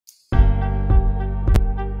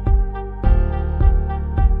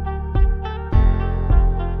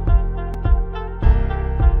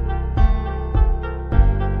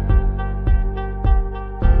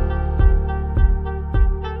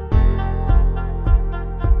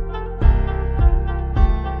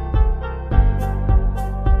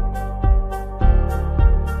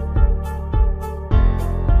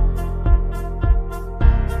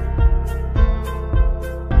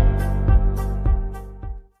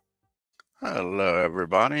Hello,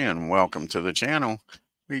 everybody, and welcome to the channel.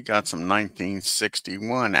 We got some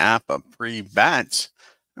 1961 Apba pre-bats,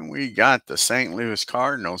 and we got the St. Louis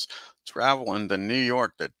Cardinals traveling to New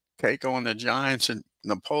York to take on the Giants in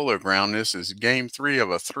the Polo Ground. This is game 3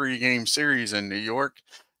 of a 3-game series in New York,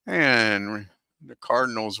 and the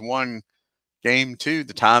Cardinals won game 2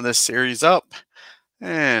 to tie this series up.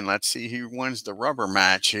 And let's see who wins the rubber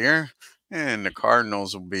match here. And the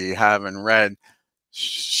Cardinals will be having red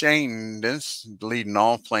Shane is leading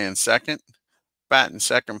off, playing second. Batting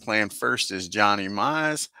second, playing first is Johnny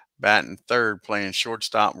Mize. Batting third, playing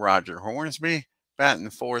shortstop Roger Hornsby.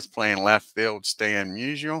 Batting fourth, playing left field Stan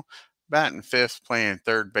Musial. Batting fifth, playing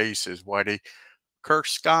third base is Whitey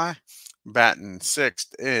Kerskey. Batting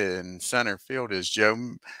sixth in center field is Joe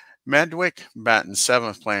Medwick. Batting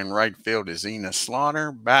seventh, playing right field is Enos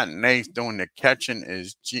Slaughter. Batting eighth, doing the catching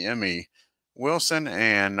is Jimmy Wilson.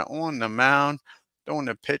 And on the mound, doing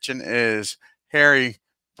the pitching is Harry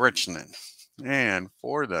BRECHEEN. And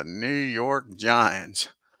for the New York Giants,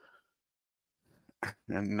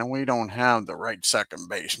 and we don't have the right second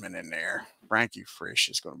baseman in there. Frankie Frisch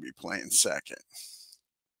is going to be playing second.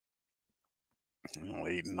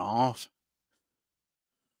 Leading off.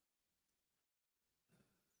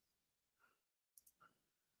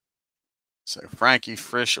 So Frankie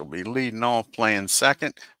Frisch will be leading off, playing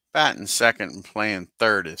second. Batting second and playing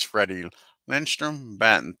third is Freddie Lindstrom.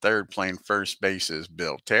 Batting third, playing first base is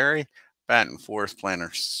Bill Terry. Batting fourth,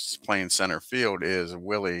 playing center field is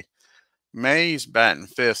Willie Mays. Batting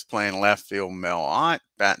fifth, playing left field, Mel Ott.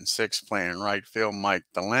 Batting sixth, playing right field, Mike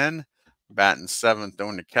Delenn. Batting seventh,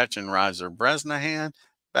 doing the catching, Riser Bresnahan.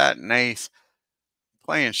 Batting eighth,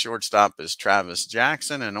 playing shortstop is Travis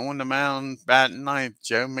Jackson. And on the mound, batting ninth,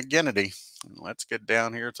 Joe McGINNITY. Let's get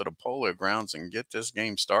down here to the Polo Grounds and get this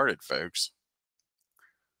game started, folks.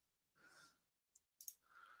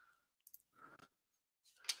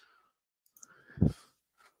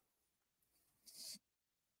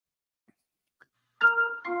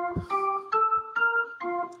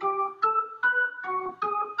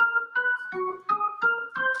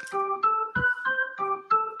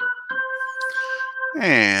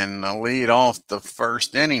 And the lead off the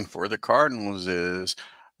first inning for the Cardinals is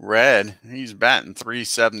Red. He's batting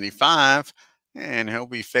 .375, and he'll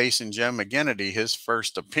be facing Joe McGINNITY, his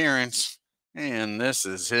first appearance. And this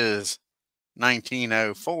is his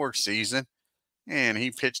 1904 season. And he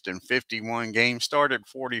pitched in 51 games, started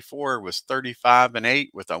 44, was 35-8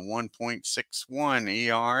 with a 1.61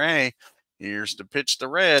 ERA. Here's the pitch to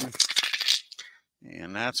Red.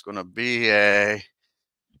 And that's going to be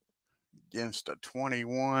against a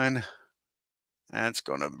 21. That's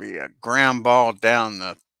going to be a ground ball down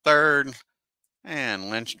the third. And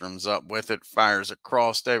Lindstrom's up with it, fires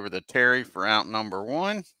across over the Terry for out number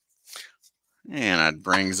 1. And it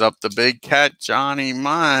brings up the big cat, Johnny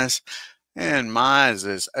Mize. And Mize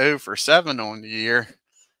is 0 for 7 on the year.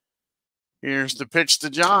 Here's the pitch to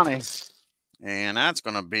Johnny. And that's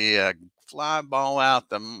going to be a fly ball out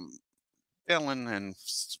the Dylan and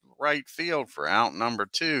right field for out number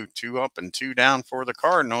 2. 2 up and 2 down for the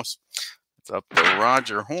Cardinals. It's up to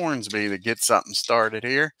Roger Hornsby to get something started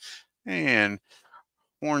here. And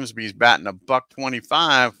Hornsby's batting a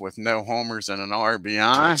 .125 with no homers and an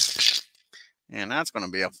RBI. And that's going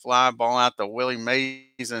to be a fly ball out to Willie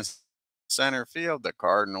Mays in center field. The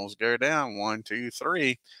Cardinals go down 1, 2,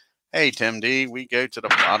 3. Hey, Tim D, we go to the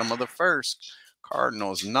bottom of the first.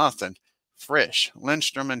 Cardinals nothing. Frisch,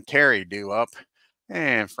 Lindstrom, and Terry due up.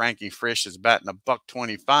 And Frankie Frisch is batting a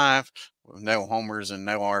 .25 with no homers and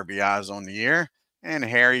no RBIs on the year. And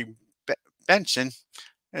Harry benching.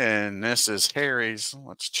 And this is Harry's,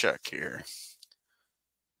 let's check here,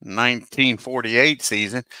 1948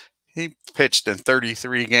 season. He pitched in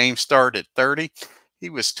 33 games, started 30. He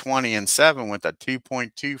was 20-7 with a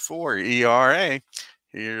 2.24 ERA.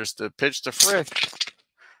 Here's the pitch to Frisch.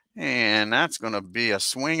 And that's going to be a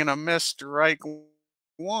swing and a miss, strike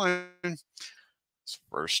 1. It's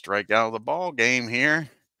first strikeout of the ball game here.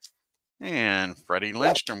 And Freddie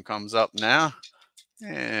Lindstrom comes up now.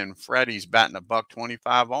 And Freddie's batting a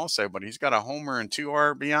 .125 also, but he's got a homer and 2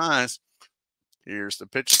 RBIs. Here's the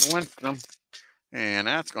pitch to Lindstrom. And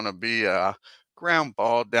that's going to be a ground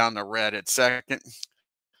ball down the Red at second.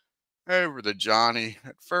 Over to Johnny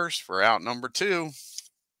at first for out number 2.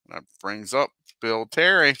 That brings up Bill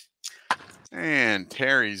Terry. And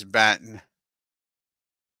Terry's batting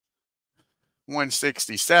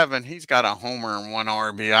 .167. He's got a homer and 1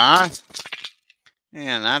 RBI.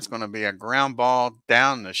 And that's going to be a ground ball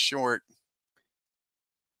down the short.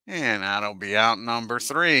 And that'll be out number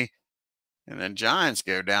 3. And the Giants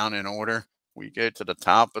go down in order. We go to the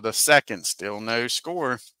top of the second. Still no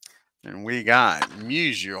score. And we got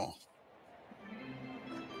Musial,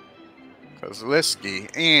 Kozlowski,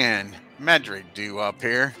 and Medrick due up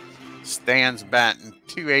here. Stands batting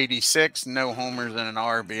 .286, no homers and an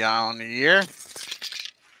RBI on the year.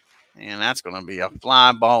 And that's going to be a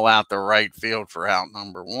fly ball out the right field for out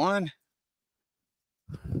number 1.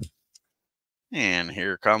 And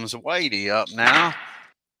here comes Whitey up now.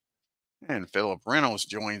 And Philip Reynolds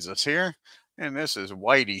joins us here. And this is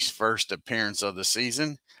Whitey's first appearance of the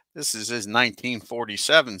season. This is his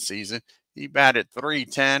 1947 season. He batted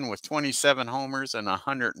 .310 with 27 homers and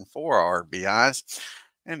 104 RBIs.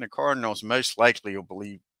 And the Cardinals most likely will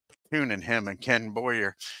be tuning him and Ken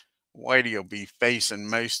Boyer. Whitey will be facing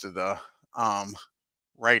most of the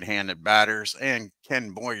right-handed batters, and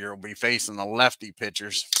Ken Boyer will be facing the lefty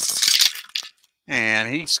pitchers.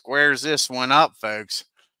 And he squares this one up, folks.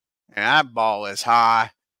 And that ball is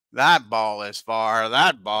high. That ball is far.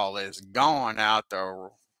 That ball is gone out the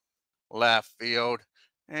left field.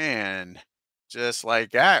 And just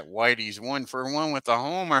like that, Whitey's 1 for 1 with a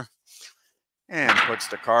homer. And puts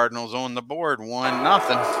the Cardinals on the board 1-0.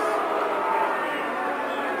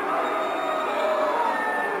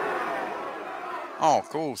 Oh,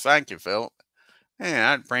 cool. Thank you, Philip. And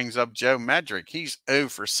that brings up Joe Medrick. He's 0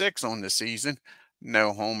 for 6 on the season.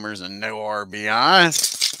 No homers and no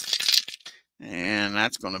RBIs. And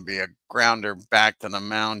that's going to be a grounder back to the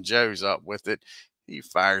mound. Joe's up with it. He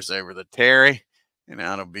fires over the Terry. And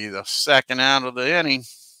that'll be the second out of the inning.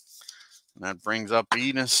 And that brings up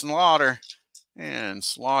Eden Slaughter. And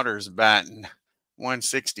Slaughter's batting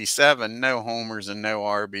 .167. No homers and no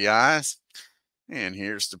RBIs. And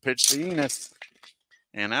here's the pitch to Enos.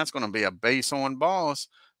 And that's going to be a base on balls.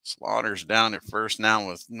 Slaughter's down at first now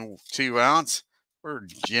with 2 outs for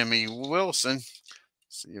Jimmy Wilson.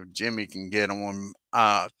 See if Jimmy can get on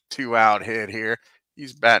 2-out hit here.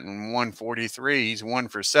 He's batting .143. He's 1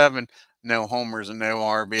 for 7. No homers and no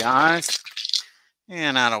RBIs.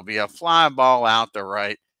 And that'll be a fly ball out the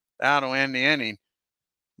right. That'll end the inning.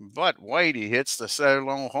 But Whitey hits the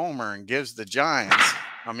solo homer and gives the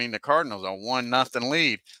the Cardinals a 1-0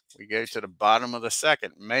 lead. We go to the bottom of the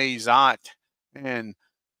second. Mays, Ott, and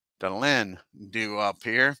DeLynn due up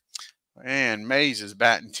here. And Mays is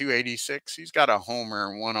batting .286. He's got a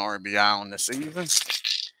homer and 1 RBI on the season.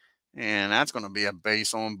 And that's going to be a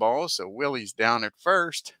base on ball. So Willie's down at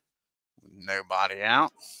first. Nobody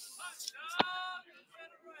out.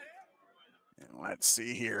 And let's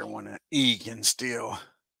see here when an E can steal.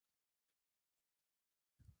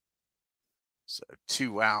 So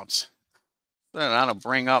 2 outs. So that'll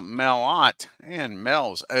bring up Mel Ott. And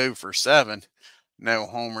Mel's 0 for 7. No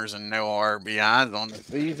homers and no RBIs on the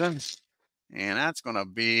season. And that's going to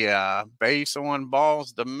be a base on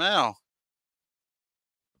balls to Mel.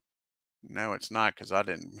 No, it's not, because that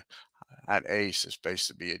ace is supposed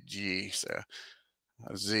to be a G, so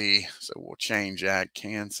a Z. So we'll change that,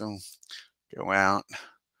 cancel, go out,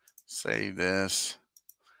 save this.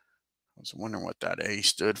 I was wondering what that A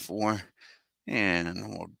stood for. And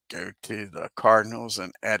we'll go to the Cardinals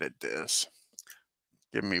and edit this.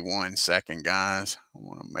 Give me 1 second, guys. I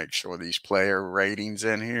want to make sure these player ratings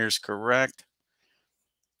in here is correct.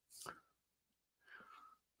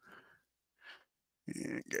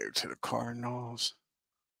 And go to the Cardinals.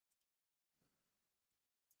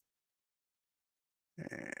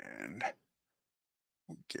 And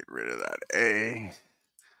we'll get rid of that A.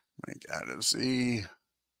 Make that a Z.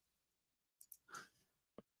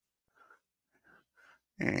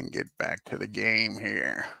 And get back to the game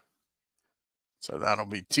here. So that'll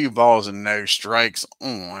be 2 balls and no strikes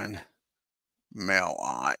on Mel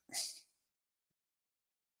Ott.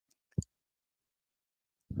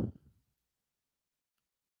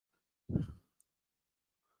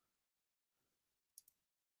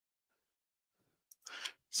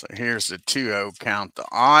 So here's the 2-0 count to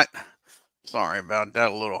Ott. Sorry about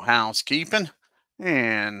that, a little housekeeping.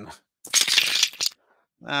 And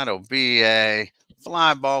that'll be a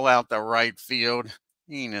fly ball out the right field.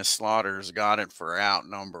 Enos Slaughter's got it for out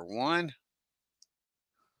number 1.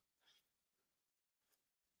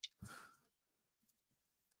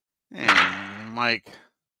 And Mike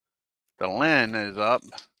DeLynn is up.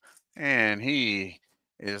 And he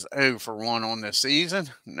is 0 for 1 on the season.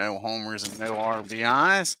 No homers and no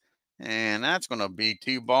RBIs. And that's going to be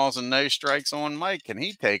 2 balls and no strikes on Mike. Can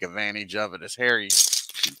he take advantage of it as Harry's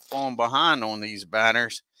falling behind on these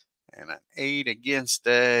batters? And an 8 against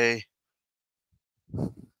a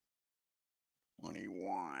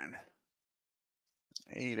 21.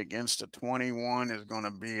 8 against a 21 is going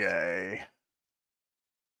to be a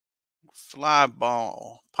fly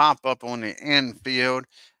ball. Pop up on the infield.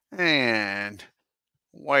 And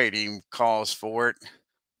Whitey calls for it.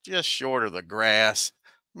 just short of the grass.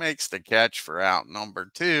 Makes the catch for out number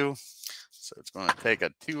 2. So it's going to take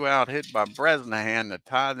a 2-out hit by Bresnahan to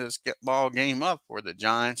tie this ball game up for the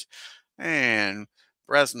Giants. And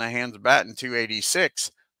Bresnahan's batting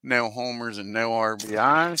 .286. No homers and no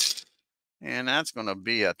RBIs. And that's going to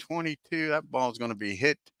be a 22. That ball's going to be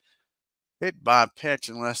hit by pitch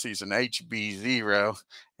unless he's an HB0.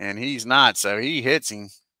 And he's not, so he hits him.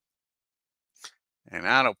 And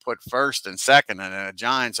that'll put first and second. And the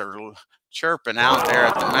Giants are chirping out there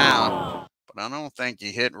at the mound. But I don't think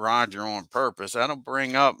he hit Roger on purpose. That'll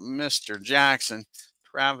bring up Mr. Jackson.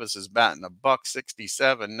 Travis is batting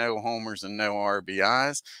 $167, no homers and no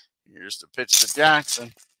RBIs. Here's the pitch to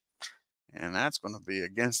Jackson. And that's going to be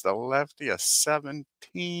against the lefty, a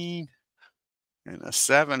 17 and a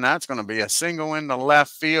 7. That's going to be a single in the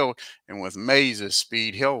left field. And with Mays'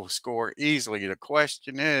 speed, he'll score easily. The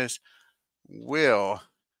question is, will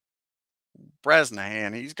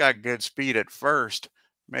Bresnahan, he's got good speed at first,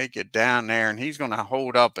 make it down there, and he's going to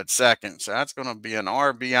hold up at second. So that's going to be an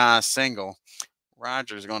RBI single.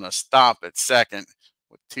 Roger's going to stop at second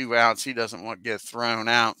with 2 outs. He doesn't want to get thrown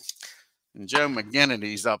out. And Joe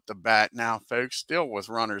McGinnity's up to bat now, folks, still with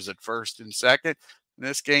runners at first and second.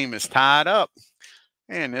 This game is tied up.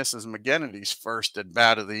 And this is McGinnity's first at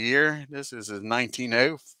bat of the year. This is his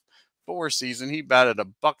 1904 season. He batted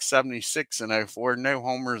 $176 in 04, no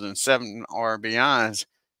homers and 7 RBIs.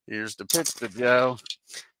 Here's the pitch to Joe.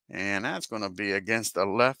 And that's going to be against the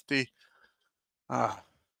lefty.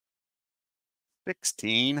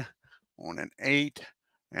 16 on an 8.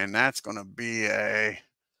 And that's going to be a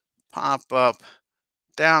pop-up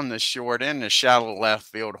down the short in the shallow left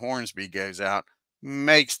field. Hornsby goes out,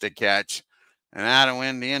 makes the catch. And that'll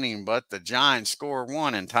end the inning, but the Giants score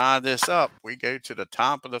 1 and tie this up. We go to the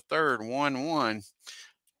top of the third, 1-1.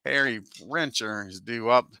 Harry Wrencher is due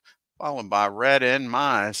up, followed by Red and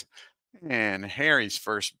Mize. And Harry's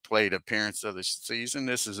first plate appearance of the season.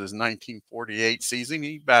 This is his 1948 season.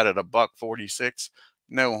 He batted $146,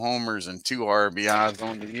 no homers and 2 RBIs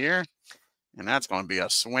on the year. And that's going to be a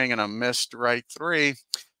swing and a miss, strike 3.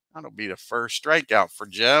 That'll be the first strikeout for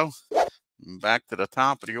Joe. Back to the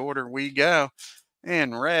top of the order we go.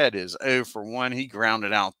 And Red is 0 for 1. He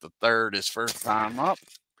grounded out the third his first time up.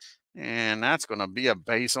 And that's going to be a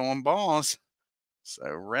base on balls.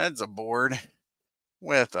 So Red's aboard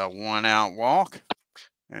with a 1-out walk.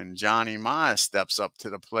 And Johnny Mize steps up to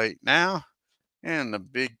the plate now. And the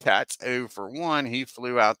big cat's 0 for 1. He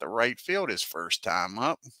flew out the right field his first time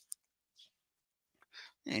up.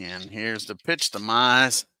 And here's the pitch to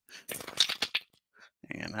Mize.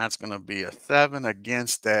 And that's going to be a 7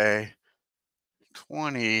 against a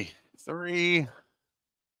 23.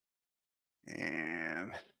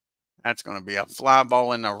 And that's going to be a fly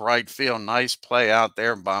ball in the right field. Nice play out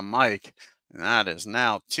there by Mike. And that is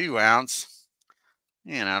now 2 outs.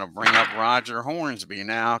 And that'll bring up Roger Hornsby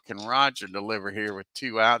now. Can Roger deliver here with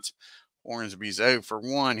 2 outs? Hornsby's 0 for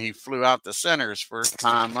 1. He flew out the center his first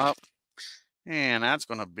time up. And that's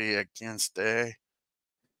going to be against a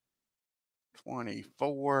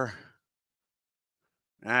 24.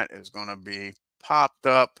 That is going to be popped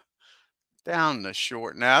up down the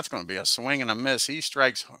short. Now it's going to be a swing and a miss. He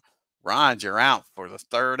strikes Roger out for the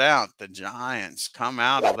 3rd out. The Giants come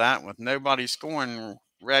out of that with nobody scoring.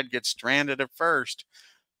 Red gets stranded at first.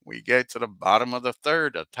 We get to the bottom of the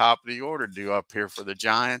 3rd, the top of the order due up here for the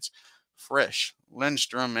Giants. Frisch,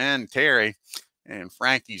 Lindstrom, and Terry. And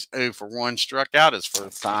Frankie's 0 for 1, struck out his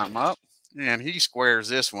first time up. And he squares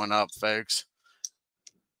this one up, folks.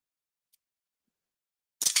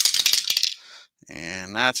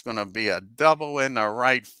 And that's going to be a double in the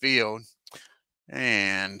right field.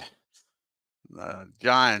 And the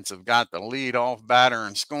Giants have got the lead-off batter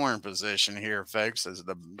in scoring position here, folks, as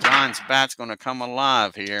the Giants bat's going to come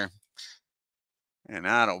alive here. And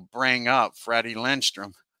that'll bring up Freddie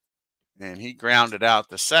Lindstrom. And he grounded out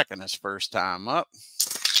the second his first time up.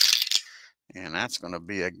 And that's going to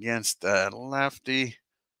be against the lefty.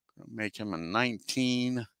 Make him a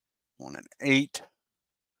 19 on an 8.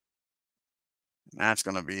 And that's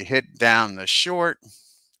going to be hit down the short.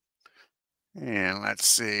 And let's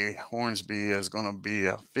see, Hornsby is going to be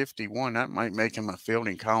a 51. That might make him a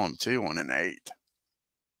fielding column 2 on an 8.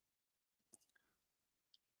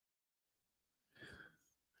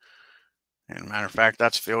 And matter of fact,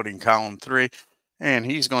 that's fielding column 3. And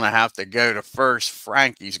he's going to have to go to first.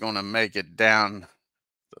 Frankie's going to make it down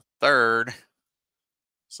the 3rd.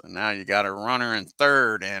 So now you got a runner in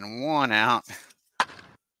 3rd and 1 out.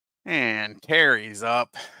 And Terry's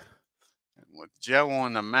up. And with Joe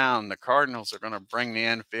on the mound, the Cardinals are going to bring the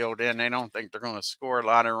infield in. They don't think they're going to score a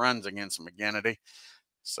lot of runs against McGinnity.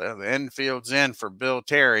 So the infield's in for Bill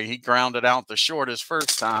Terry. He grounded out the short his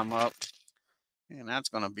first time up. And that's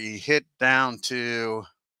going to be hit down to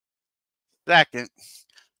second.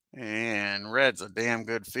 And Red's a damn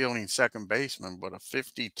good fielding second baseman, but a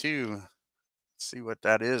 52. Let's see what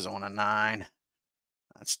that is on a 9.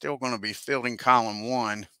 That's still going to be fielding column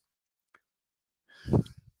 1.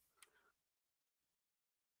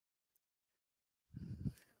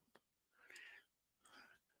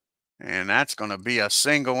 And that's going to be a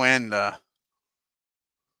single in the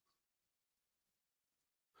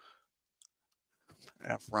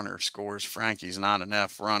F runner scores. Frankie's not an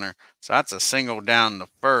F runner. So that's a single down the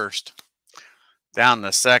first. Down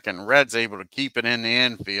the second. Red's able to keep it in the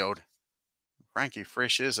infield. Frankie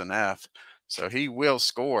Frisch is an F, so he will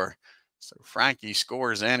score. So Frankie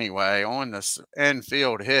scores anyway on the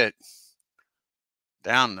infield hit.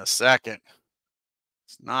 Down the second.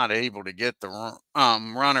 It's not able to get the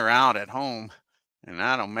runner out at home. And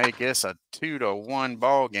that'll make this a 2-1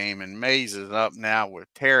 ball game. And Mays is up now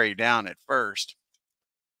with Terry down at first.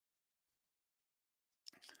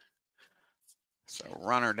 So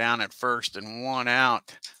runner down at first and 1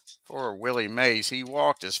 out for Willie Mays. He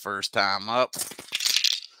walked his first time up.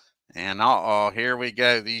 And here we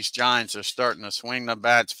go. These Giants are starting to swing the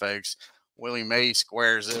bats, folks. Willie Mays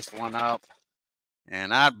squares this one up.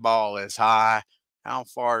 And that ball is high. How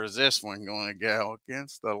far is this one going to go?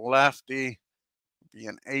 Against the lefty, be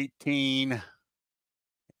an 18.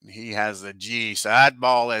 He has the G. So that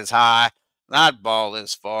ball is high. That ball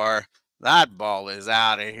is far. That ball is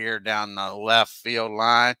out of here down the left field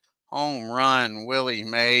line. Home run, Willie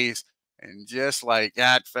Mays. And just like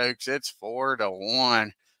that, folks, it's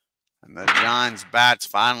 4-1. And the Giants bats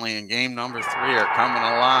finally in game number 3 are coming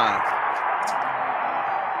alive.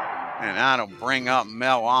 And that'll bring up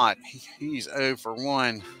Mel Ott. He's 0 for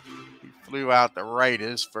 1. He flew out the right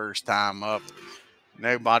his first time up.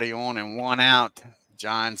 Nobody on and 1 out.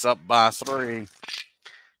 Giants up by 3.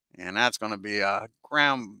 And that's going to be a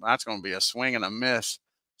swing and a miss.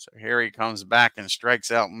 So here he comes back and strikes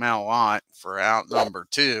out Mel Ott for out number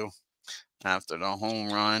 2 after the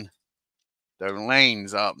home run.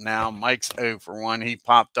 Dolane's up now. Mike's 0 for 1. He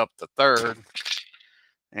popped up the third.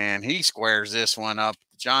 And he squares this one up.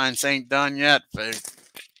 The Giants ain't done yet, folks.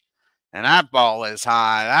 And that ball is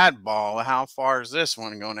high. That ball, how far is this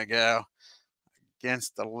one going to go?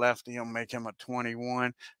 Against the lefty, he'll make him a 21.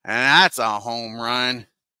 And that's a home run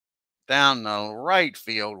down the right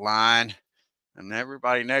field line. And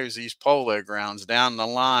everybody knows these polo grounds down the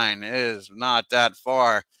line is not that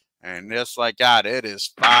far. And just like that, it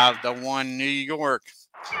is 5-1 New York.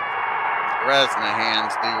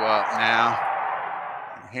 Bresnahan's due up now.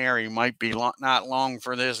 And Harry might be not long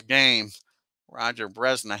for this game. Roger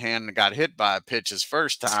Bresnahan got hit by a pitch his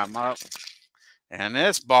first time up. And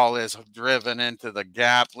this ball is driven into the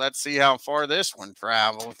gap. Let's see how far this one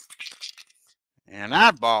travels. And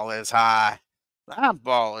that ball is high. That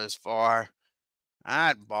ball is far.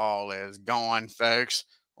 That ball is gone, folks.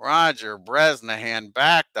 Roger Bresnahan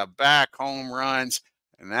back-to-back home runs.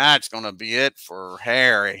 And that's going to be it for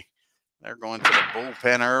Harry. They're going to the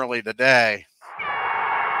bullpen early today.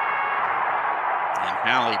 And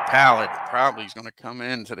Hallie Pallett probably is going to come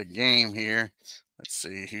into the game here. Let's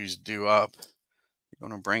see who's due up. They're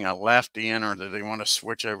going to bring a lefty in, or do they want to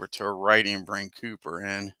switch over to a righty and bring Cooper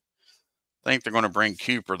in? I think they're going to bring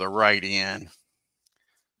Cooper, the righty, in.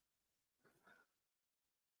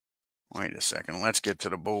 Wait a second. Let's get to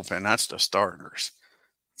the bullpen. That's the starters.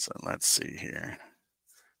 So let's see here.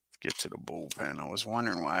 Let's get to the bullpen. I was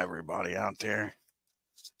wondering why everybody out there.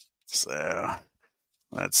 So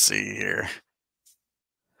let's see here.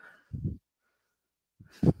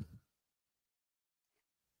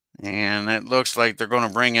 And it looks like they're going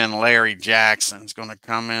to bring in Larry Jackson. He's going to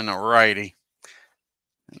come in a righty.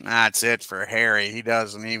 And that's it for Harry. He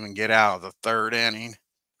doesn't even get out of the third inning.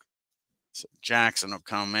 So Jackson will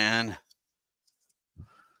come in.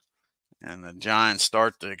 And the Giants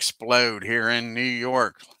start to explode here in New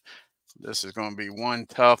York. This is going to be one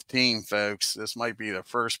tough team, folks. This might be the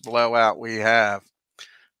first blowout we have.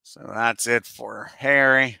 So that's it for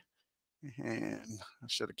Harry. And I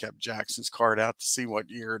should have kept Jackson's card out to see what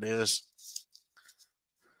year it is.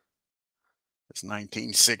 It's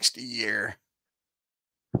 1960 year.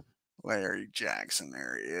 Larry Jackson,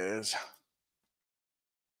 there he is.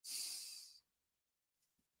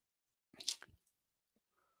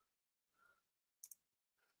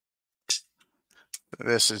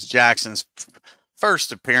 This is Jackson's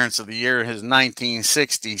first appearance of the year, his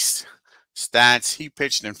 1960s stats. He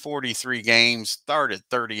pitched in 43 games, started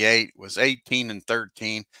 38, was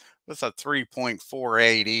 18-13 with a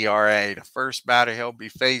 3.48 ERA. The first batter he'll be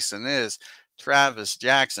facing is Travis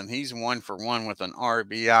Jackson, he's 1-for-1 with an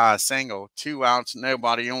RBI single, 2 outs,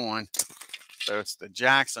 nobody on. So it's the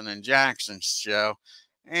Jackson and Jackson show.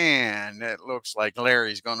 And it looks like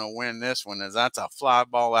Larry's going to win this one, as that's a fly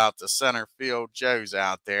ball out to center field. Joe's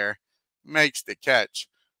out there, makes the catch.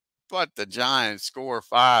 But the Giants score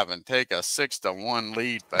 5 and take a 6-1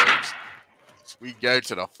 lead, folks. We go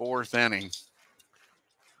to the 4th inning.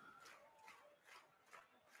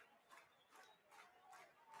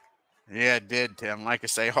 Yeah, it did, Tim. Like I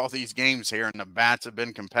say, all these games here and the bats have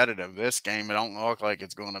been competitive. This game, it don't look like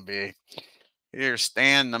it's going to be. Here's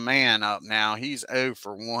Stan the man up now. He's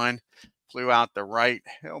 0-for-1. Flew out the right.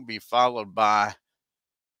 He'll be followed by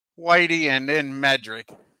Whitey and then Medrick.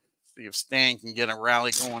 See if Stan can get a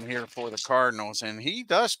rally going here for the Cardinals. And he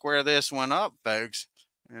does square this one up, folks.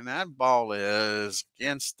 And that ball is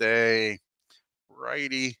against a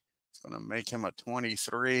righty. It's going to make him a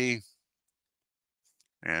 23.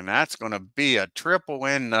 And that's going to be a triple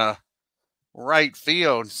in the right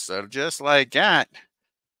field. So just like that,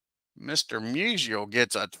 Mr. Musial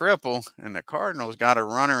gets a triple, and the Cardinals got a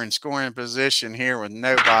runner in scoring position here with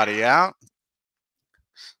nobody out.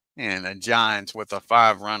 And the Giants, with a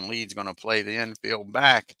 5-run lead, is going to play the infield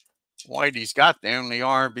back. Whitey's got the only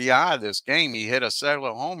RBI this game. He hit a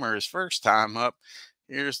solo homer his first time up.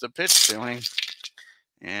 Here's the pitch to him.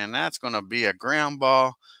 And that's going to be a ground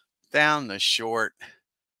ball down the short.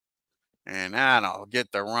 And that'll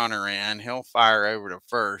get the runner in. He'll fire over to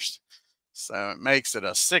first. So it makes it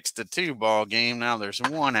a 6-2 ball game. Now there's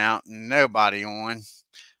 1 out and nobody on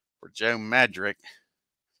for Joe Medrick.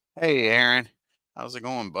 Hey, Aaron. How's it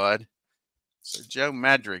going, bud? So Joe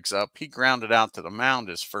Medrick's up. He grounded out to the mound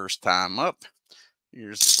his first time up.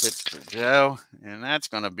 Here's the pitch for Joe. And that's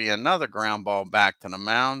going to be another ground ball back to the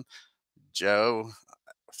mound. Joe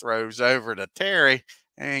throws over to Terry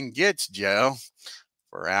and gets Joe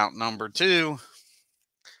for out number 2.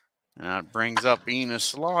 And that brings up Enos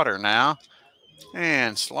Slaughter now.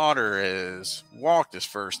 And Slaughter is walked his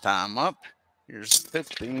first time up. Here's the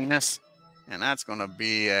pitch to Enos. And that's going to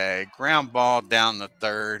be a ground ball down the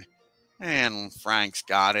third. And Frank's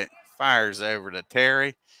got it. Fires over to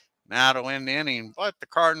Terry. Now to end the inning. But the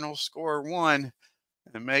Cardinals score 1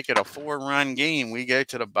 and make it a 4-run game. We go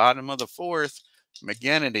to the bottom of the 4th.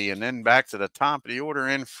 McGINNITY, and then back to the top of the order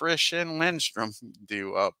in Frisch and Lindstrom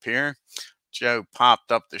due up here. Joe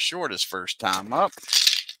popped up the short his first time up.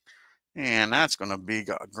 And that's going to be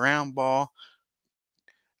a ground ball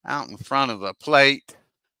out in front of the plate.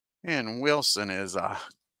 And Wilson is a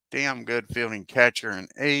damn good fielding catcher.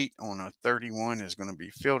 And 8 on a 31 is going to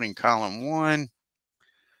be fielding column 1.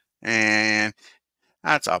 And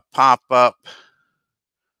that's a pop up.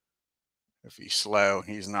 If he's slow,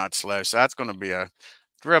 he's not slow. So that's going to be a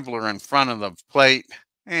dribbler in front of the plate.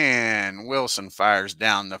 And Wilson fires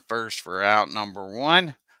down the first for out number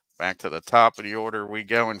 1. Back to the top of the order we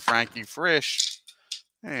go, and Frankie Frisch.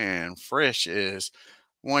 And Frisch is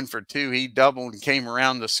 1 for 2. He doubled and came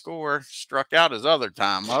around to score. Struck out his other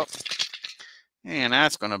time up. And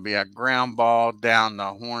that's going to be a ground ball down to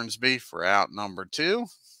Hornsby for out number 2.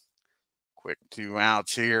 Quick 2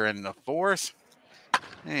 outs here in the 4th.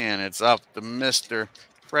 And it's up to Mr.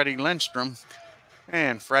 Freddie Lindstrom.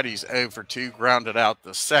 And Freddie's 0 for 2, grounded out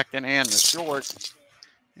the second and the short.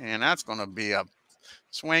 And that's going to be a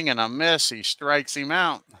swing and a miss. He strikes him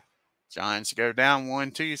out. Giants go down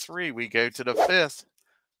 1, 2, 3. We go to the 5th.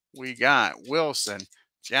 We got Wilson.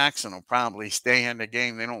 Jackson will probably stay in the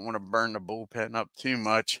game. They don't want to burn the bullpen up too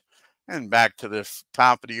much. And back to the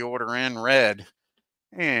top of the order in red.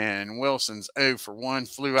 And Wilson's 0 for 1,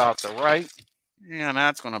 flew out the right. And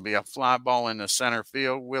that's going to be a fly ball in the center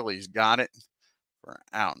field. Willie's got it for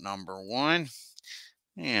out number 1.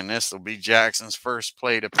 And this will be Jackson's first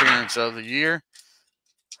plate appearance of the year.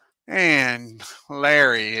 And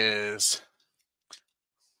Larry is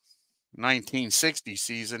 1960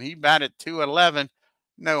 season. He batted .211,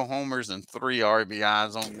 no homers and 3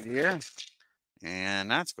 RBIs on the year. And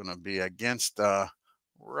that's going to be against the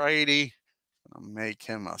righty. Going to make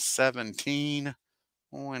him a 17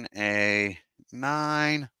 on a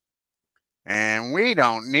 9. And we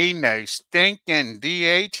don't need no stinking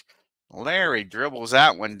DH. Larry dribbles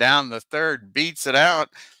that one down the third, beats it out.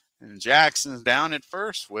 And Jackson's down at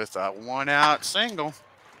first with a 1-out single.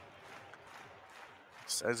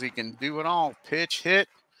 Says he can do it all. Pitch hit.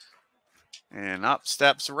 And up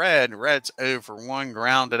steps Red. Red's 0 for 1,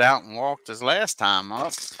 grounded out and walked his last time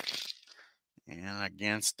up. And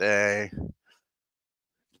against a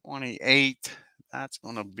 28, that's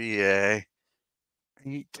going to be a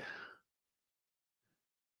 8.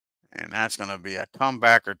 And that's going to be a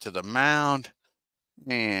comebacker to the mound.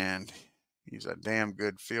 And He's a damn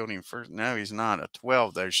good fielding first. No, he's not. A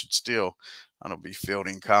 12, though, should still. That'll be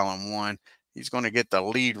fielding column 1. He's going to get the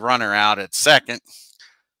lead runner out at second.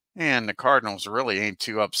 And the Cardinals really ain't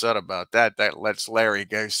too upset about that. That lets Larry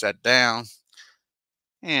go set down.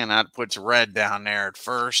 And that puts Red down there at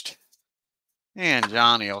first. And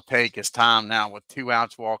Johnny will take his time now with 2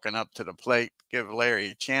 outs walking up to the plate. Give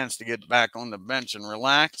Larry a chance to get back on the bench and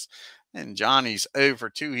relax. And Johnny's 0 for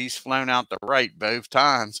 2. He's flown out the right both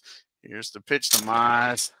times. Here's the pitch to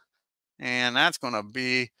Mize. And that's going to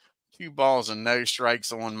be 2 balls and no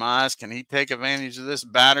strikes on Mize. Can he take advantage of this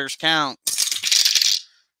batter's count?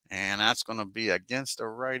 And that's going to be against a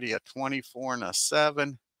righty, a 24 and a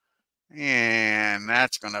 7. And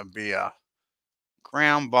that's going to be a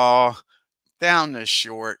ground ball down the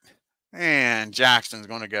short. And Jackson's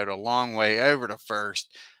going to go the long way over to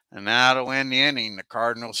first. And that'll end the inning. The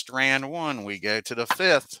Cardinals strand 1. We go to the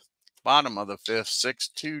 5th. Bottom of the 5th,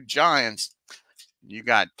 6-2 Giants. You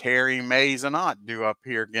got Terry, Mays, and Ott due up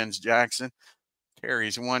here against Jackson.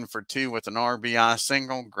 Terry's 1 for 2 with an RBI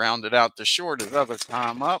single. Grounded out to short his other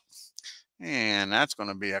time up. And that's going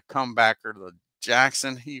to be a comebacker to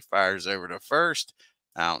Jackson. He fires over to first.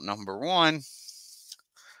 Out number 1.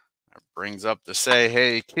 That brings up the say,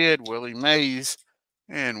 hey, kid, Willie Mays.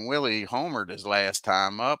 And Willie homered his last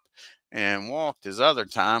time up and walked his other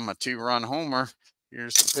time, a 2-run homer.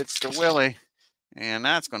 Here's the pitch to Willie. And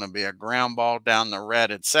that's going to be a ground ball down the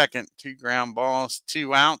red at second. 2 ground balls,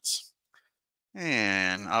 2 outs.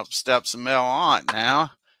 And up steps Mel Ott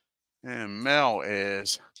now. And Mel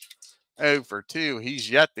is 0 for 2. He's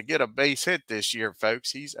yet to get a base hit this year,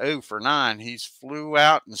 folks. He's 0 for 9. He's flew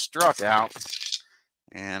out and struck out.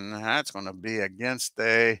 And that's going to be against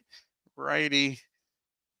a righty.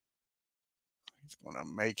 He's going to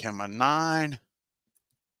make him a 9.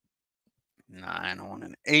 9 on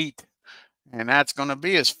an 8. And that's going to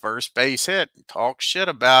be his first base hit. Talk shit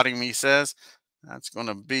about him, he says. That's going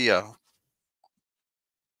to be a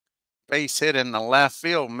base hit in the left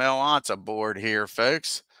field. Mel Ott's aboard here,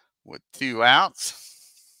 folks, with 2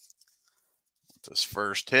 outs. With his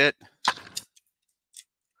first hit.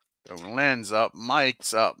 So Lynn's up.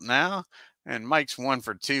 Mike's up now. And Mike's 1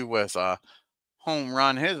 for 2 with a home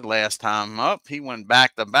run his last time up. He went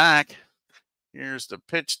back to back. Here's the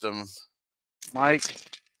pitch to Mike.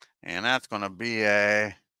 And that's going to be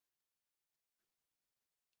a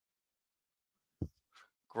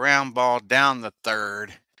ground ball down the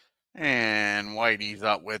third. And Whitey's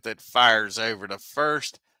up with it. Fires over to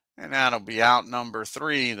first. And that'll be out number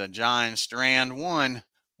 3. The Giants strand 1.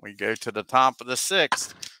 We go to the top of the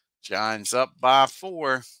 6th. Giants up by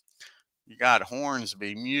 4. You got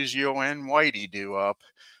Hornsby, Musial, and Whitey due up.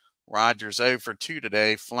 Rogers 0 for 2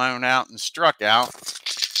 today. Flown out and struck out.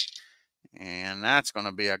 And that's going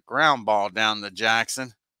to be a ground ball down to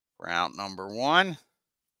Jackson for out number 1.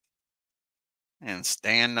 And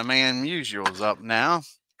Stan the Man Musial's up now.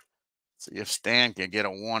 See if Stan can get a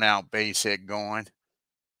 1-out base hit going.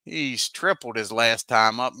 He's tripled his last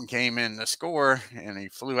time up and came in to score. And he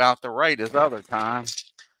flew out the right his other time.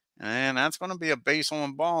 And that's going to be a base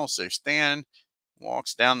on ball. So Stan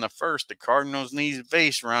walks down the first. The Cardinals need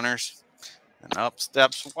base runners. And up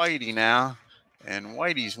steps Whitey now. And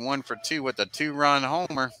Whitey's 1 for 2 with a 2-run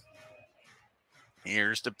homer.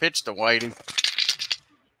 Here's the pitch to Whitey.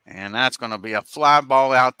 And that's going to be a fly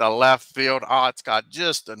ball out the left field. Ott's got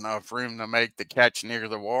just enough room to make the catch near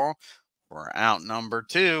the wall for out number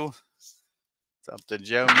 2. It's up to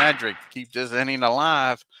Joe Medrick to keep this inning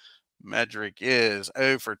alive. Medrick is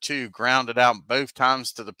 0 for 2. Grounded out both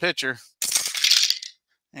times to the pitcher.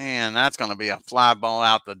 And that's going to be a fly ball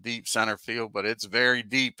out the deep center field, but it's very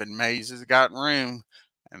deep, and Mays has got room.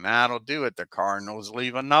 And that'll do it. The Cardinals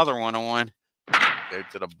leave another one on. Go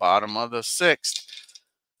to the bottom of the 6th.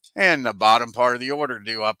 And the bottom part of the order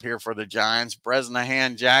due up here for the Giants.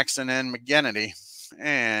 Bresnahan, Jackson, and McGinnity.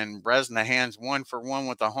 And Bresnahan's 1 for 1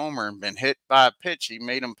 with a homer and been hit by a pitch. He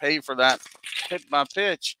made him pay for that hit by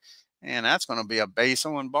pitch. And that's going to be a base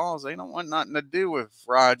on balls. They don't want nothing to do with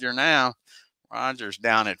Roger now. Roger's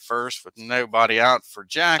down at first with nobody out for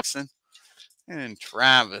Jackson. And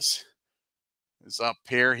Travis is up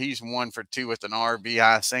here. He's 1 for 2 with an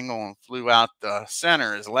RBI single and flew out the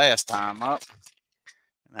center his last time up.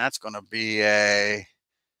 And that's going to be a,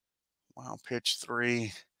 well, pitch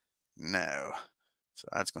 3. No. So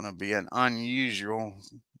that's going to be an unusual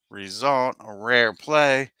result, a rare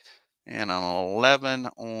play, and an 11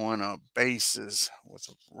 on a bases with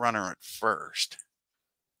a runner at first.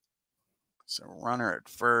 So runner at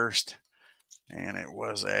first, and it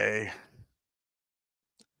was a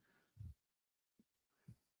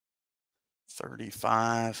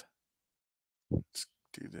 35.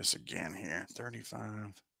 do this again here.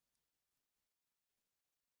 35.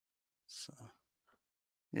 So,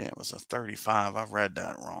 yeah, it was a 35. I read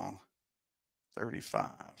that wrong.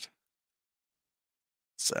 35.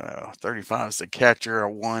 So 35 is the catcher.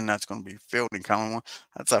 A 1, that's going to be fielding column 1.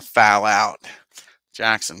 That's a foul out.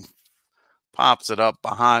 Jackson pops it up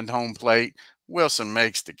behind home plate. Wilson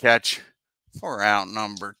makes the catch for out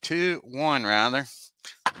number 1 rather.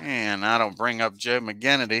 And that'll bring up Joe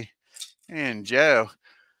McGINNITY. And Joe,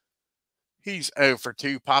 he's 0 for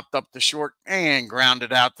 2, popped up the short and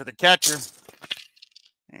grounded out to the catcher.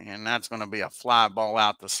 And that's going to be a fly ball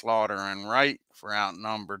out to Slaughter and right for out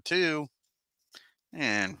number 2.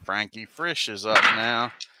 And Frankie Frisch is up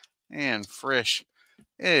now. And Frisch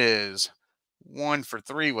is 1 for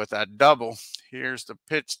 3 with that double. Here's the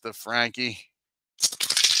pitch to Frankie.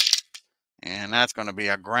 And that's going to be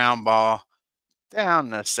a ground ball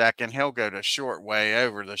down the second. He'll go to short way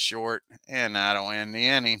over the short. And that'll end the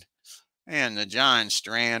inning. And the Giants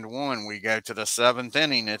strand 1. We go to the 7th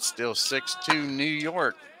inning. It's still 6-2 New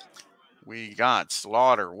York. We got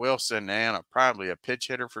Slaughter, Wilson, and probably a pitch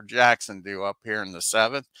hitter for Jackson due up here in the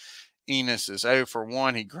 7th. Enos is 0 for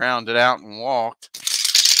 1. He grounded out and walked.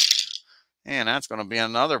 And that's going to be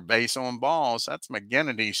another base on balls. That's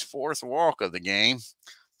McGinnity's 4th walk of the game.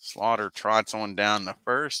 Slaughter trots on down the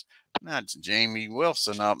first. That's Jamie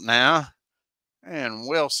Wilson up now. And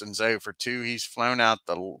Wilson's 0 for 2. He's flown out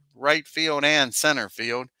the right field and center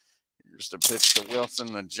field. Here's the pitch to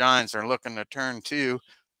Wilson. The Giants are looking to turn 2.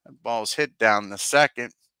 That ball's hit down the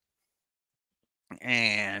second.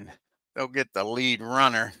 And they'll get the lead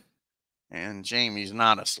runner. And Jamie's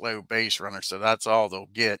not a slow base runner, so that's all they'll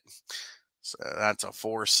get. So that's a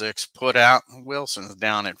 4-6 put out. Wilson's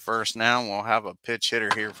down at first now. We'll have a pitch hitter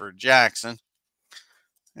here for Jackson.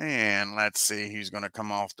 And let's see who's going to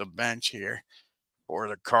come off the bench here for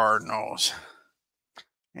the Cardinals.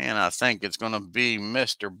 And I think it's going to be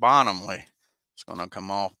Mr. Bottomley. It's going to come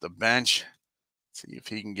off the bench. See if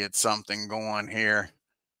he can get something going here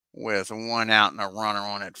with 1 out and a runner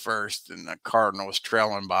on at first, and the Cardinals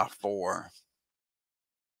trailing by 4.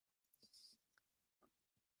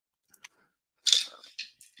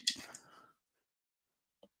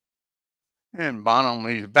 And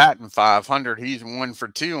Bottomley's batting .500. He's 1 for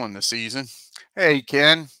 2 on the season. Hey,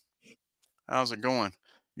 Ken. How's it going?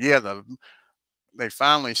 Yeah, they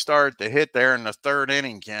finally started to hit there in the 3rd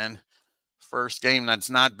inning, Ken. First game that's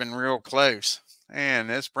not been real close. And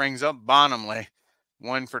this brings up Bottomley.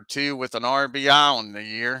 1 for 2 with an RBI on the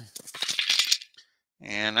year.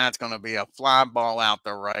 And that's going to be a fly ball out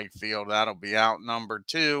the right field. That'll be out number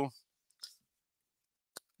 2.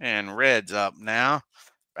 And Red's up now.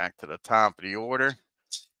 Back to the top of the order.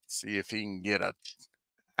 See if he can get a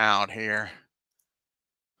out here.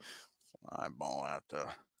 Fly ball out the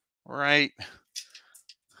right.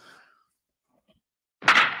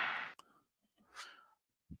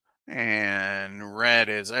 And Red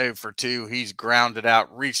is 0 for 2. He's grounded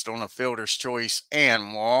out, reached on a fielder's choice,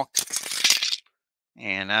 and walked.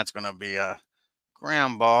 And that's going to be a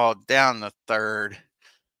ground ball down the 3rd.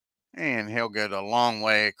 And he'll go the long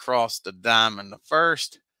way across the diamond the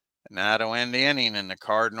first. And that'll end the inning, and the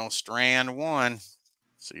Cardinals strand 1.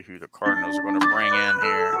 See who the Cardinals are going to bring in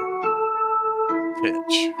here.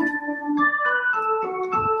 Pitch.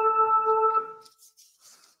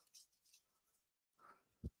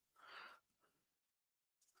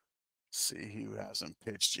 See who hasn't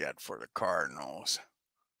pitched yet for the Cardinals.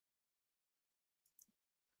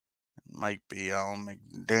 It might be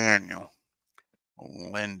McDaniel.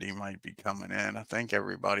 Lindy might be coming in. I think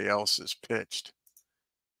everybody else has pitched.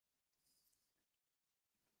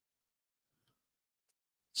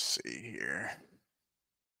 Let's see here.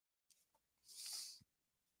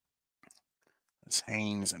 It's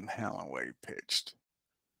Haynes and Halloway pitched.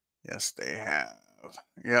 Yes, they have.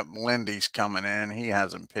 Yep, Lindy's coming in. He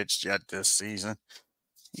hasn't pitched yet this season.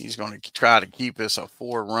 He's going to try to keep this a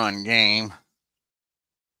 4-run game.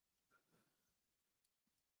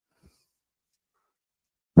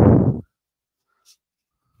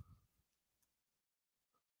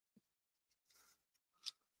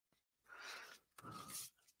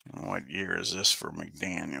 What year is this for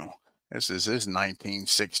McDaniel? This is his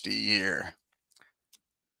 1960 year.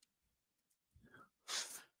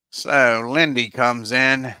 So Lindy comes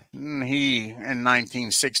in. He, in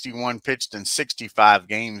 1961, pitched in 65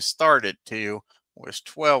 games, started 2, was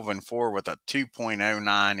 12 and 4 with a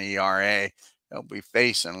 2.09 ERA. They'll be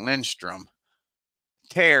facing Lindstrom.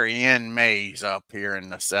 Terry and Mays up here in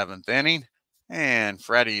the 7th inning. And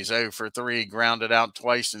Freddie's 0 for 3, grounded out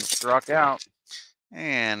twice and struck out.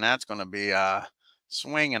 And that's going to be a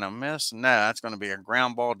swing and a miss. No, that's going to be a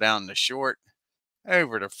ground ball down the short.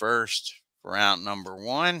 over to first for out number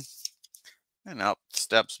 1. And up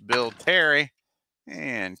steps Bill Terry.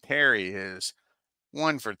 And Terry is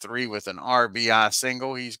 1 for 3 with an RBI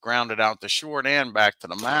single. He's grounded out to short and back to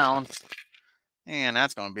the mound. And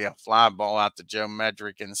that's going to be a fly ball out to Joe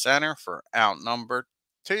Medrick in center for out number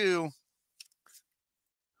 2.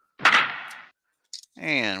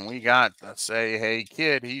 And we got the Say Hey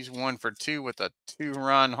Kid. He's 1 for 2 with a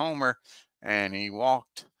 2-run homer. And he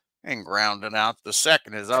walked and grounded out the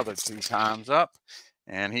second his other 2 times up.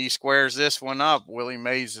 And he squares this one up. Willie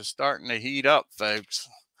Mays is starting to heat up, folks.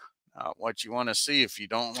 What you want to see if you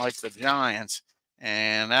don't like the Giants.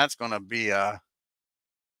 And that's going to be a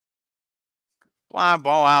fly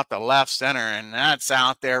ball out the left center, and that's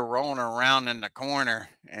out there rolling around in the corner.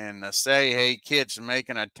 And the Say Hey Kid's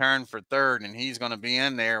making a turn for third, and he's going to be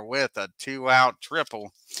in there with a 2-out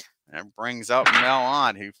triple. And brings up Mel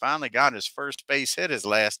Ott, who finally got his first base hit his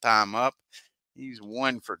last time up. He's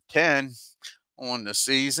 1 for 10 on the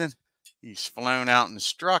season. He's flown out and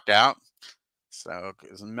struck out. So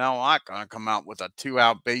is Mel Ott going to come out with a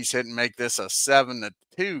 2-out base hit and make this a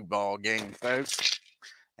 7-2 ball game, folks?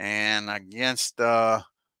 And against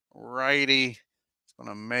righty, it's going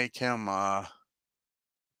to make him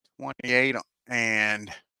 28, and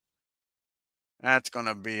that's going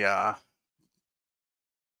to be a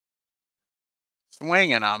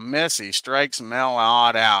swing and a miss. He strikes Mel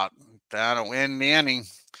Ott out. That'll end the inning.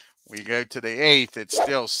 We go to the 8th. It's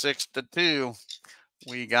still 6-2.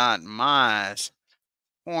 We got Mize,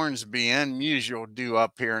 Hornsby, and Musial due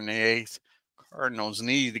up here in the 8th. Cardinals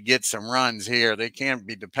need to get some runs here. They can't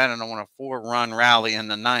be dependent on a 4-run rally in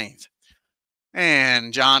the 9th.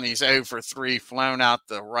 And Johnny's 0 for 3, flown out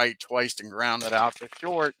the right twice and grounded out to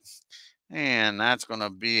short. And that's going to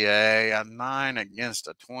be a 9 against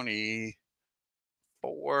a 24.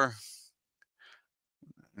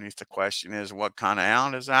 At least the question is, what kind of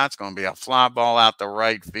out is that? It's going to be a fly ball out the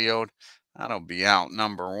right field. That'll be out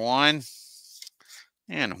number 1.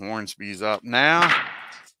 And Hornsby's up now.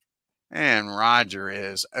 And Roger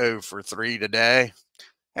is 0 for 3 today.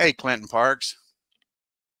 Hey, Clinton Parks.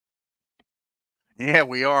 Yeah,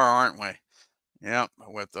 we are, aren't we? Yep,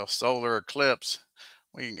 with the solar eclipse.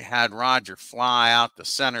 We had Roger fly out the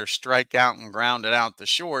center, strike out, and ground it out the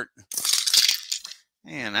short.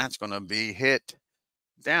 And that's going to be hit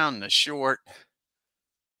down the short.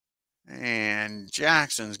 And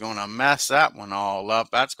Jackson's going to mess that one all up.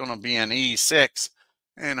 That's going to be an E6.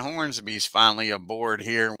 And Hornsby's finally aboard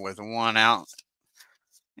here with 1 out.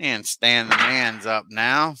 And Stan the Man's up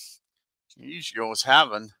now. Musial's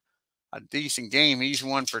having a decent game. He's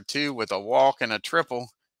 1 for 2 with a walk and a triple.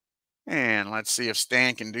 And let's see if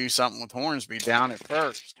Stan can do something with Hornsby down at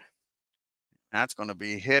first. That's going to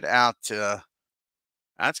be hit out to,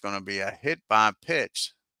 that's going to be a hit by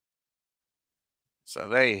pitch. So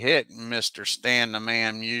they hit Mr. Stan the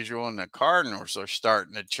Man Musial, and the Cardinals are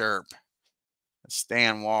starting to chirp.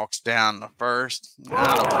 Stan walks down the first.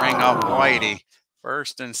 That'll bring up Whitey.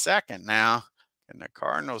 First and second now. And the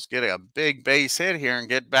Cardinals get a big base hit here and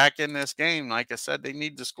get back in this game. Like I said, they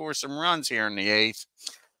need to score some runs here in the 8th.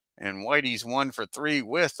 And Whitey's 1 for 3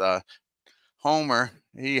 with a homer.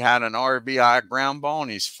 He had an RBI ground ball,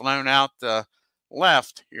 and he's flown out the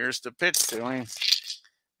left. Here's the pitch to him.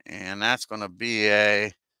 And that's going to be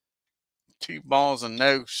a 2 balls and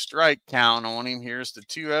no strike count on him. Here's the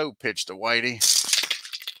 2-0 pitch to Whitey.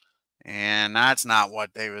 And that's not what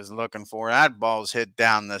they was looking for. That ball's hit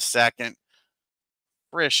down the second.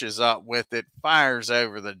 Frisch is up with it. Fires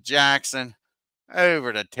over the Jackson.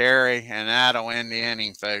 Over to Terry. And that'll end the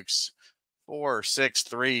inning, folks.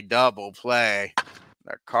 4-6-3 double play.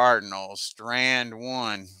 The Cardinals strand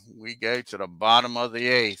 1. We go to the bottom of the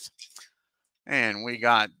 8th. And we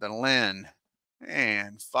got the Lynn.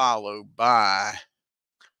 And followed by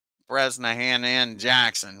Bresnahan and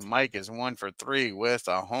Jackson. Mike is 1 for 3 with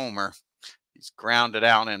a homer. He's grounded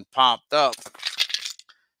out and popped up.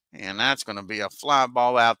 And that's going to be a fly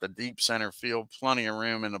ball out the deep center field. Plenty of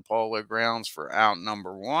room in the Polo Grounds for out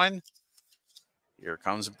number 1. Here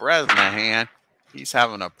comes Bresnahan. He's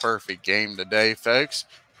having a perfect game today, folks.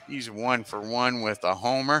 He's 1 for 1 with a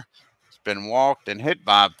homer. He's been walked and hit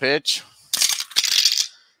by a pitch.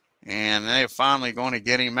 And they're finally going to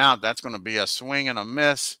get him out. That's going to be a swing and a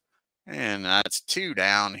miss. And that's 2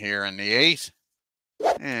 down here in the 8th.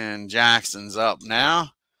 And Jackson's up now.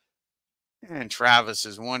 And Travis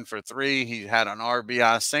is 1 for 3. He had an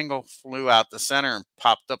RBI single, flew out the center and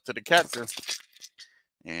popped up to the catcher.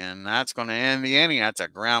 And that's going to end the inning. That's a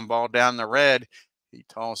ground ball down the red. He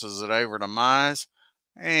tosses it over to Mize.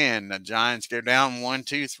 And the Giants go down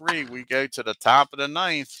 1-2-3. We go to the top of the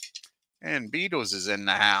 9th. And Beatles is in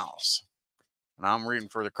the house. And I'm rooting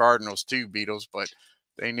for the Cardinals too, Beatles, but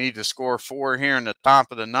they need to score 4 here in the top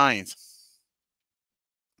of the 9th.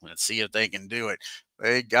 Let's see if they can do it.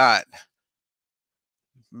 They got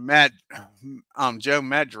Joe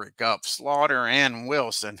Medrick up, Slaughter and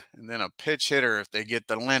Wilson, and then a pitch hitter if they get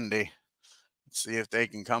to Lindy. Let's see if they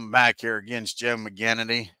can come back here against Joe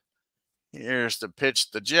McGINNITY. Here's the pitch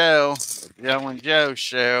to Joe, the Joe and Joe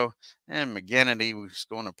show, and McGINNITY was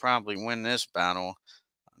going to probably win this battle.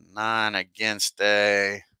 9 against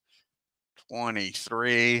a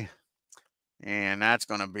 23, and that's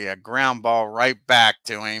going to be a ground ball right back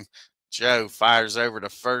to him. Joe fires over to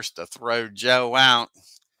first to throw Joe out.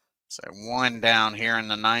 So 1 down here in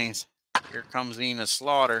the 9th. Here comes Enos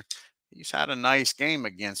Slaughter. He's had a nice game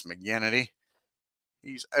against McGINNITY.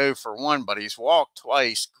 He's 0 for 1, but he's walked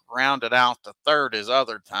twice, grounded out to third his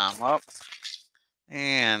other time up.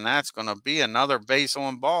 And that's going to be another base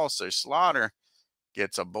on ball. So Slaughter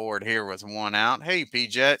gets aboard here with 1 out. Hey,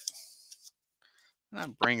 P-Jet.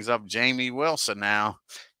 That brings up Jamie Wilson now.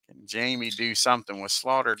 Can Jamie do something with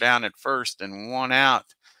Slaughter down at first and 1 out?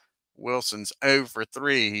 Wilson's 0 for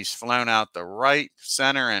 3. He's flown out the right,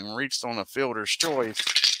 center, and reached on a fielder's choice.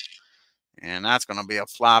 And that's going to be a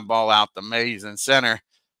fly ball out the maze in center.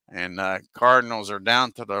 And Cardinals are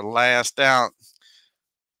down to their last out.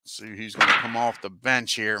 See who's going to come off the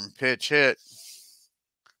bench here and pitch hit.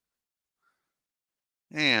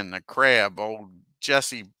 And the crab, old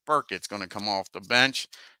Jesse Burkett's going to come off the bench.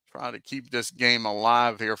 Try to keep this game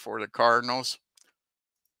alive here for the Cardinals.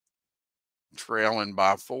 Trailing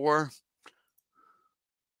by 4.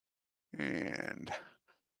 And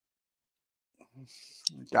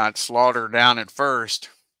got Slaughter down at first.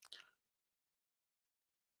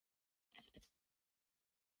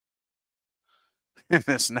 In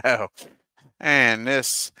the snow. And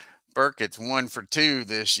this Burkett's 1 for 2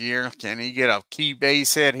 this year. Can he get a key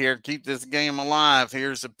base hit here? Keep this game alive.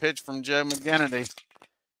 Here's a pitch from Joe McGINNITY.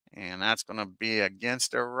 And that's going to be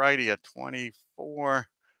against a righty, a 24.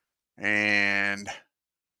 And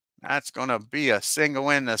that's going to be a single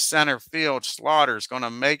in the center field. Slaughter's going to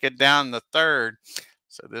make it down the third.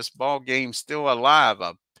 So this ball game's still alive.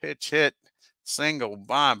 A pitch hit single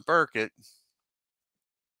by Burkett.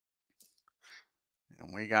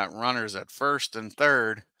 And we got runners at first and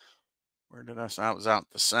third. Where did I say I was out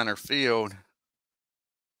the center field?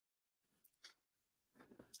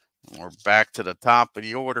 And we're back to the top of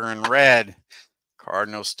the order in red.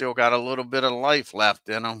 Cardinals still got a little bit of life left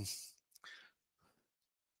in them.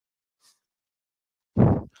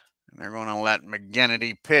 And they're going to let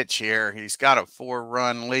McGINNITY pitch here. He's got a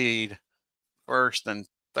 4-run lead. First and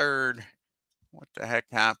third. What the heck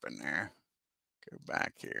happened there? Go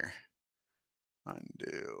back here.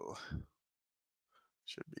 Undo.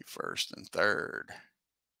 Should be first and third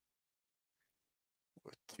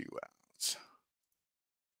with 2 outs.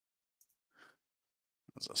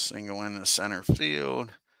 There's a single in the center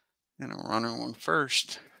field and a runner on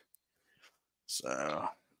first. So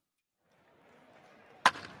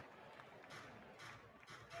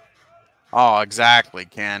oh, exactly,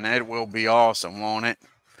 Ken. It will be awesome, won't it?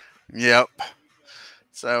 Yep.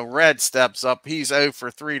 So Red steps up. He's 0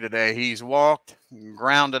 for 3 today. He's walked,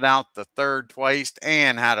 grounded out the third twice,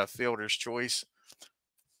 and had a fielder's choice.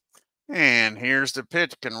 And here's the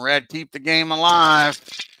pitch. Can Red keep the game alive?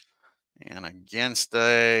 And against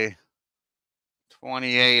a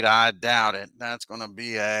 28, I doubt it. That's going to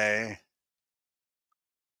be a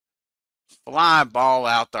fly ball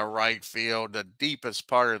out the right field, the deepest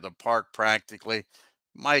part of the park practically.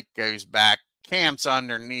 Mike goes back, camps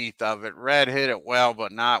underneath of it. Red hit it well,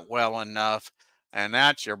 but not well enough. And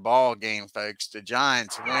that's your ball game, folks. The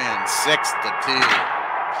Giants win 6-2.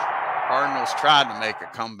 Cardinals tried to make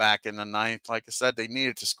a comeback in the 9th. Like I said, they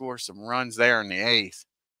needed to score some runs there in the 8th.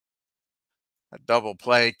 A double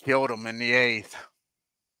play killed them in the 8th.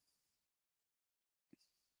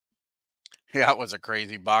 Yeah, that was a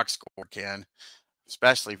crazy box score, Ken,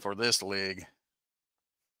 especially for this league.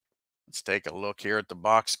 Let's take a look here at the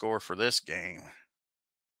box score for this game.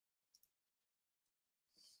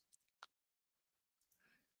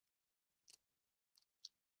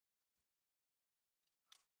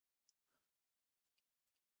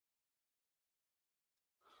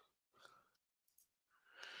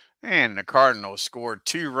 And the Cardinals scored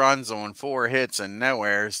 2 runs on 4 hits and no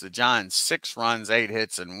errors. The Giants 6 runs, 8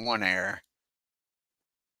 hits, and 1 error.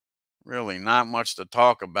 Really not much to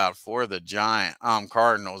talk about for the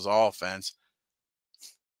Cardinals offense.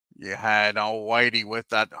 You had old Whitey with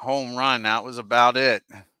that home run. That was about it.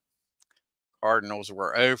 Cardinals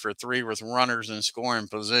were 0 for 3 with runners in scoring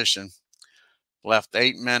position. Left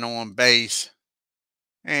 8 men on base.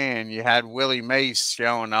 And you had Willie Mays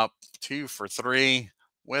showing up 2 for 3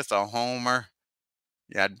 with a homer.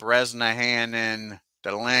 You had Bresnahan and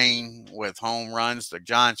Delane with home runs. The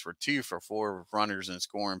Giants were 2 for 4 with runners in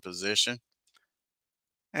scoring position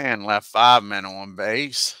and left 5 men on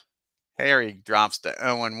base. Harry drops to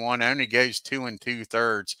 0-1, only goes 2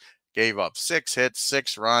 2/3, gave up 6 hits,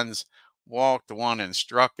 6 runs, walked 1 and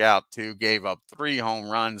struck out 2, gave up 3 home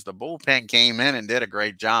runs. The bullpen came in and did a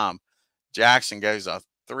great job. Jackson goes a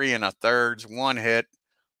 3 1/3, 1 hit,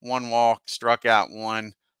 1 walk, struck out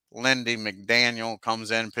 1. Lindy McDaniel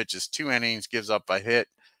comes in, pitches 2 innings, gives up a hit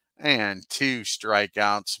and 2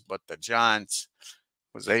 strikeouts, but the Giants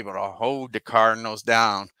was able to hold the Cardinals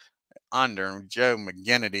down under. Joe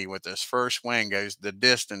McGINNITY with his first win goes the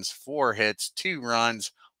distance, 4 hits, 2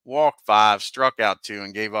 runs, walked 5, struck out 2,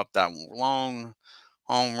 and gave up that long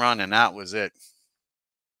home run, and that was it.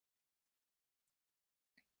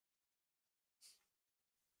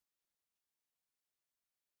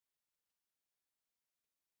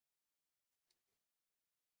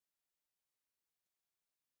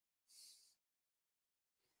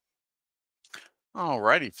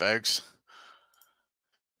 Alrighty, folks.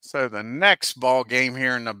 So the next ball game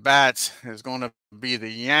here in the bats is going to be the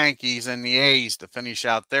Yankees and the A's to finish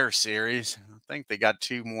out their series. I think they got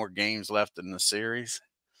 2 more games left in the series.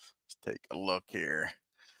 Let's take a look here.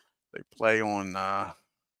 They play on the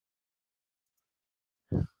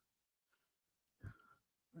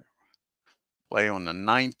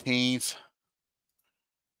 19th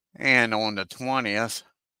and on the 20th.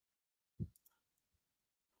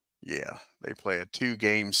 Yeah, they play a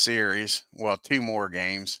 2-game series. Well, 2 more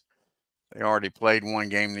games. They already played 1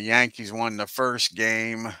 game. The Yankees won the first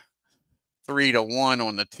game 3-1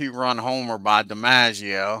 on the 2-run homer by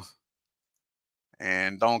DiMaggio.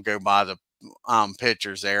 And don't go by the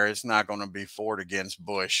pitchers there. It's not going to be Ford against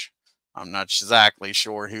Bush. I'm not exactly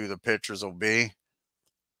sure who the pitchers will be.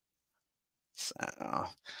 So,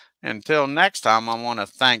 until next time, I want to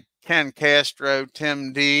thank Ken Castro,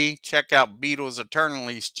 Tim D. Check out Beatles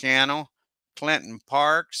Eternally's channel, Clinton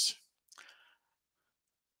Parks.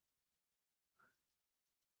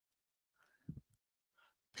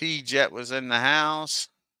 P-Jet was in the house.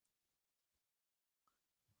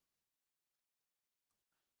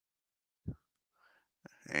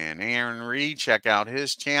 And Aaron Reed, check out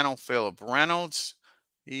his channel. Philip Reynolds,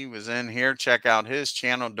 he was in here. Check out his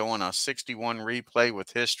channel doing a 61 replay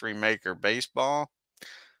with History Maker Baseball.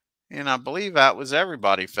 And I believe that was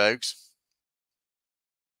everybody, folks.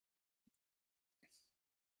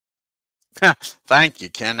 Thank you,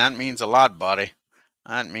 Ken. That means a lot, buddy.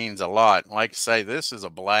 That means a lot. Like I say, this is a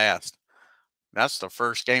blast. That's the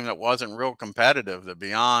first game that wasn't real competitive, to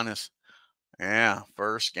be honest. Yeah,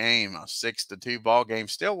 first game, a 6-2 ball game.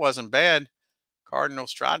 Still wasn't bad.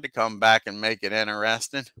 Cardinals tried to come back and make it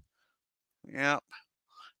interesting. Yep.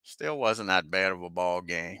 Still wasn't that bad of a ball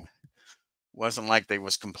game. Wasn't like they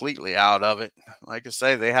was completely out of it. Like I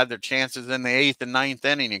say, they had their chances in the 8th and 9th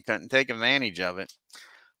inning and couldn't take advantage of it.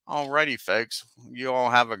 Alrighty, folks. You all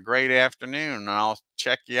have a great afternoon, and I'll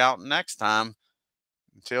check you out next time.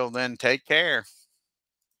 Until then, take care.